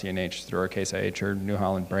at CNH, through our Case IH or New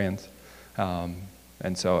Holland brands.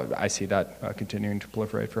 And so I see that continuing to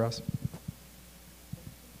proliferate for us.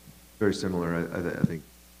 Very similar. I think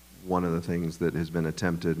one of the things that has been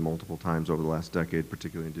attempted multiple times over the last decade,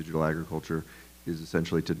 particularly in digital agriculture, is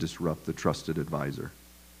essentially to disrupt the trusted advisor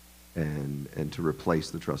and to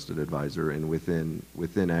replace the trusted advisor. And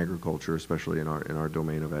within agriculture, especially in our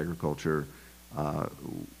domain of agriculture,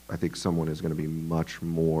 I think someone is going to be much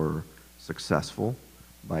more successful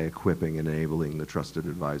by equipping and enabling the trusted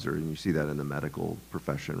advisor. And you see that in the medical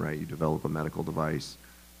profession, right? You develop a medical device,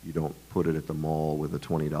 you don't put it at the mall with a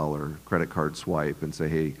 $20 credit card swipe and say,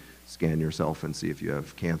 hey, scan yourself and see if you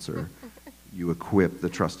have cancer. You equip the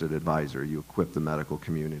trusted advisor, you equip the medical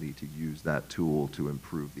community to use that tool to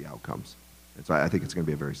improve the outcomes. And so I think it's going to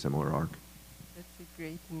be a very similar arc. That's a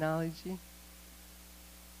great analogy.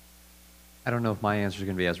 I don't know if my answer is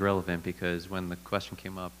going to be as relevant, because when the question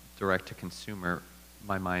came up, direct to consumer,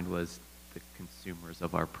 my mind was the consumers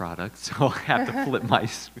of our products. So I have to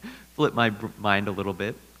flip my mind a little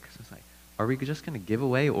bit, because I was like, are we just going to give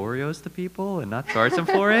away Oreos to people and not charge them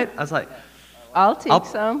for it? I was like, I'll take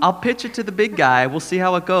some. I'll pitch it to the big guy. We'll see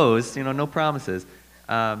how it goes. You know, no promises.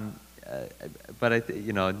 But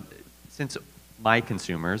you know, since my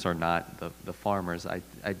consumers are not the farmers,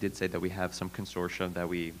 I did say that we have some consortium that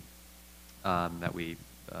we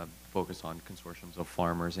focus on, consortiums of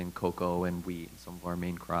farmers in cocoa and wheat, some of our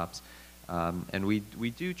main crops, and we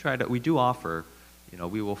do offer, you know,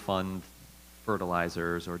 we will fund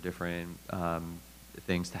fertilizers or different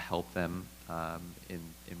things to help them in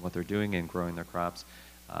what they're doing and growing their crops.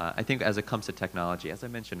 I think as it comes to technology, as I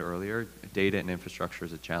mentioned earlier, data and infrastructure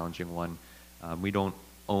is a challenging one. We don't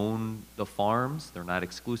own the farms. They're not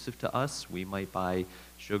exclusive to us. We might buy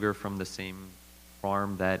sugar from the same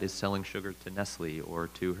farm that is selling sugar to Nestle or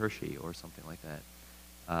to Hershey or something like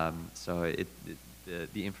that. So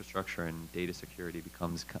the infrastructure and data security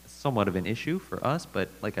becomes somewhat of an issue for us, but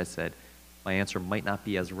like I said, my answer might not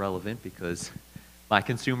be as relevant because my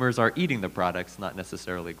consumers are eating the products, not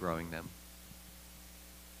necessarily growing them.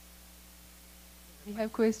 We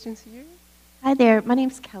have questions here. Hi there, my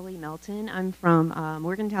name's Kelly Melton. I'm from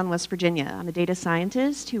Morgantown, West Virginia. I'm a data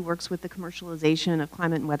scientist who works with the commercialization of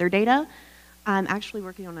climate and weather data. I'm actually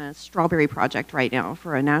working on a strawberry project right now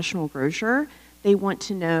for a national grocer. They want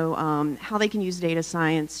to know how they can use data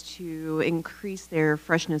science to increase their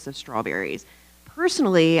freshness of strawberries.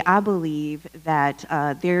 Personally, I believe that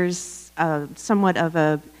there's somewhat of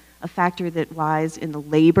a factor that lies in the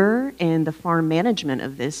labor and the farm management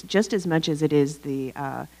of this just as much as it is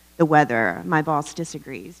the weather. My boss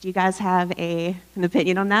disagrees. Do you guys have an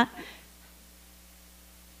opinion on that?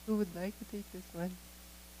 Who would like to take this one?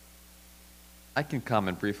 I can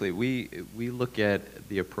comment briefly. We look at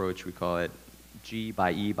the approach, we call it G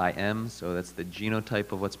by E by M, so that's the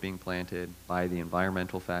genotype of what's being planted, by the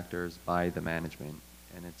environmental factors, by the management,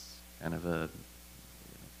 and it's kind of a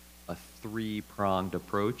three-pronged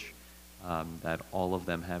approach that all of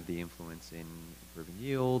them have the influence in improving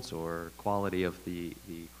yields or quality of the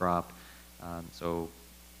crop. So,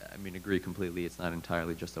 I mean, agree completely, it's not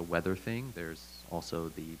entirely just a weather thing. There's also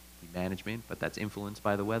the management, but that's influenced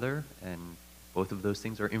by the weather, and both of those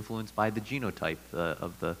things are influenced by the genotype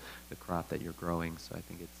of the crop that you're growing. So I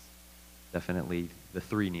think it's definitely, the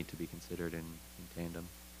three need to be considered in tandem.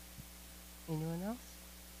 Anyone else?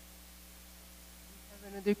 We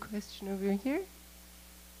have another question over here.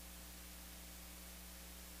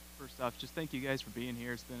 First off, just thank you guys for being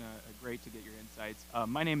here. It's been great to get your insights.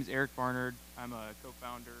 My name is Eric Barnard. I'm a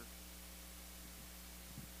co-founder.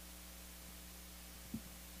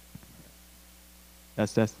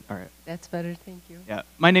 That's all right. That's better, thank you. Yeah,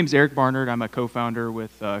 my name's Eric Barnard. I'm a co-founder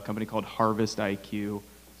with a company called Harvest IQ.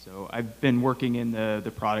 So I've been working in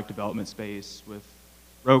the product development space with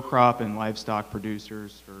row crop and livestock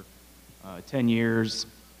producers for 10 years,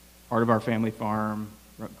 part of our family farm,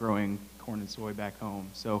 growing corn and soy back home.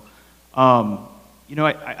 So, you know,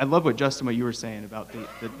 I love what Justin, what you were saying about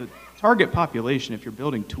the target population, if you're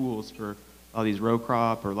building tools for all these row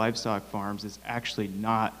crop or livestock farms, is actually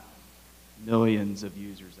not millions of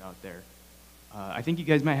users out there. I think you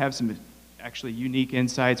guys might have some actually unique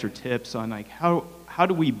insights or tips on like how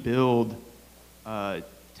do we build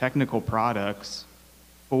technical products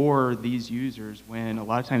for these users when a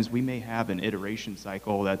lot of times we may have an iteration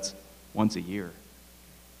cycle that's once a year.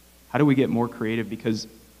 How do we get more creative? Because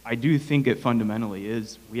I do think it fundamentally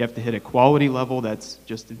is we have to hit a quality level that's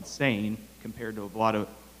just insane compared to a lot of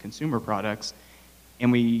consumer products,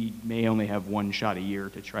 and we may only have one shot a year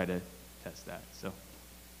to try to test that. So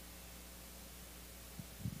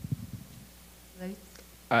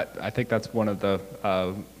I think that's one of the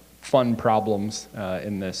fun problems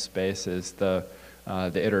in this space is the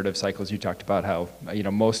iterative cycles. You talked about how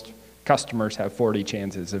most customers have 40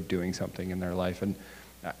 chances of doing something in their life, and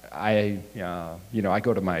I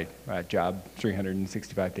go to my job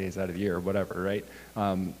 365 days out of the year or whatever, right?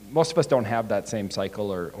 Most of us don't have that same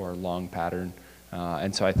cycle or long pattern,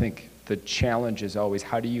 and so I think the challenge is always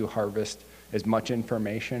how do you harvest as much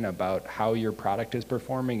information about how your product is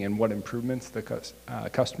performing and what improvements the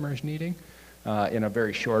customer is needing in a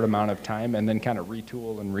very short amount of time, and then kind of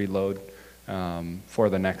retool and reload for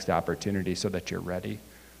the next opportunity so that you're ready.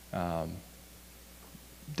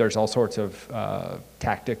 There's all sorts of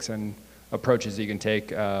tactics and approaches you can take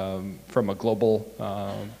from a global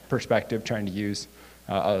perspective, trying to use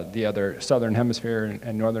the other southern hemisphere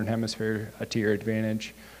and northern hemisphere to your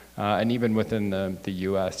advantage. And even within the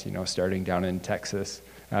U.S., starting down in Texas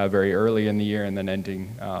very early in the year and then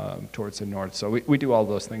ending towards the north. So we do all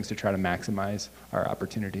those things to try to maximize our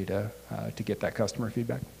opportunity to get that customer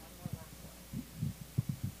feedback.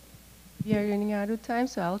 We are running out of time,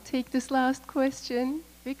 so I'll take this last question.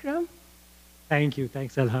 Vikram? Thank you.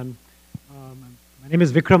 Thanks, Elhan. My name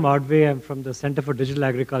is Vikram Adve. I'm from the Center for Digital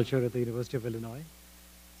Agriculture at the University of Illinois.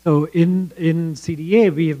 So in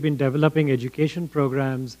CDA, we have been developing education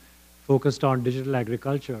programs focused on digital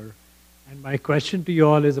agriculture. And my question to you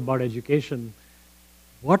all is about education.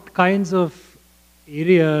 What kinds of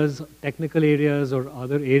areas, technical areas or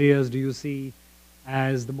other areas do you see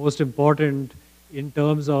as the most important in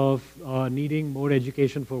terms of needing more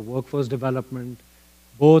education for workforce development,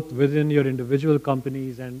 both within your individual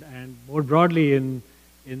companies and more broadly in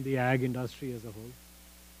the ag industry as a whole?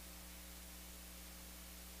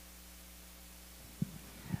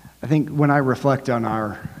 I think when I reflect on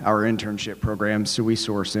our internship programs, so we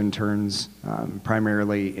source interns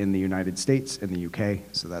primarily in the United States and the UK,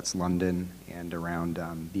 so that's London and around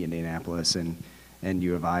the Indianapolis and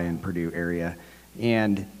U of I and Purdue area.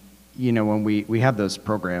 And, you know, when we have those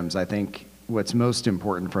programs, I think what's most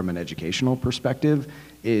important from an educational perspective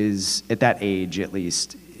is, at that age at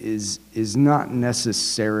least, is not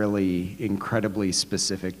necessarily incredibly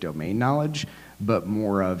specific domain knowledge, but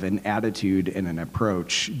more of an attitude and an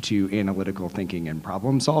approach to analytical thinking and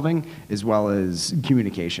problem solving, as well as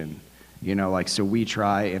communication. You know, like, so we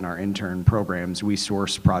try in our intern programs, we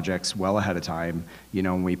source projects well ahead of time, you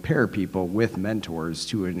know, and we pair people with mentors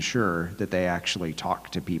to ensure that they actually talk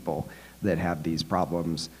to people that have these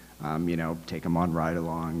problems, you know, take them on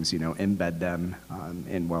ride-alongs, you know, embed them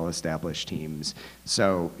in well-established teams.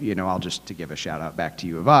 So, you know, I'll just, to give a shout out back to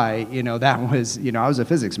U of I, you know, that was, you know, I was a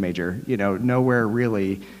physics major, you know, nowhere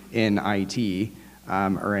really in IT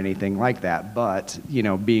or anything like that, but, you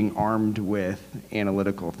know, being armed with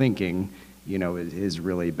analytical thinking, you know, has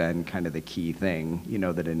really been kind of the key thing, you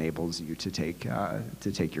know, that enables you to take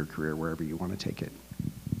your career wherever you want to take it.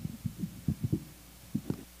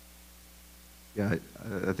 Yeah,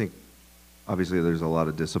 I think obviously there's a lot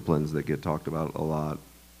of disciplines that get talked about a lot,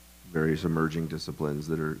 various emerging disciplines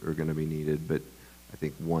that are going to be needed, but I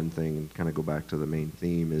think one thing, and kind of go back to the main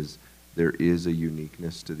theme, is there is a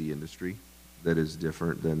uniqueness to the industry that is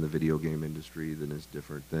different than the video game industry, that is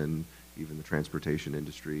different than even the transportation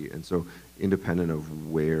industry. And so independent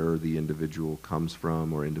of where the individual comes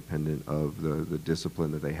from or independent of the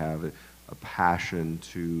discipline that they have, a passion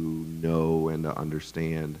to know and to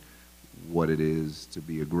understand what it is to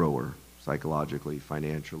be a grower, psychologically,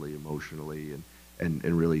 financially, emotionally, and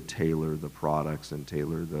really tailor the products and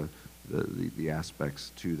tailor the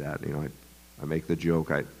aspects to that. You know, I make the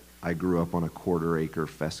joke, I grew up on a 1/4-acre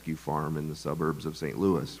fescue farm in the suburbs of St.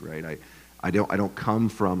 Louis, right? I don't come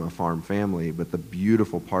from a farm family, but the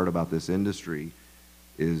beautiful part about this industry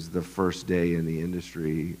is the first day in the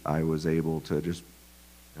industry, I was able to just,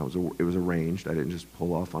 it was arranged. I didn't just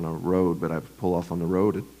pull off on a road, but I pull off on the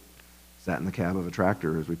road and sat in the cab of a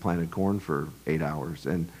tractor as we planted corn for 8 hours.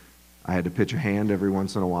 And I had to pitch a hand every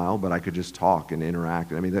once in a while, but I could just talk and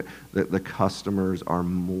interact. I mean, the customers are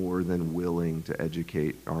more than willing to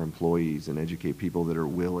educate our employees and educate people that are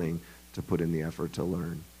willing to put in the effort to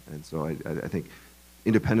learn. And so I think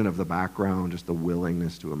independent of the background, just the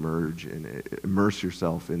willingness to emerge and immerse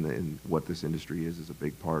yourself in what this industry is a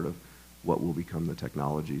big part of what will become the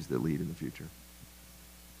technologies that lead in the future.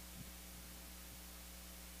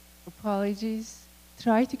 Apologies.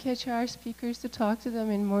 Try to catch our speakers to talk to them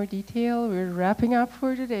in more detail. We're wrapping up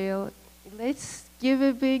for today. Let's give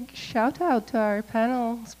a big shout out to our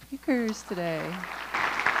panel speakers today.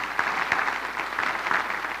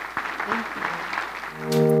 Thank you.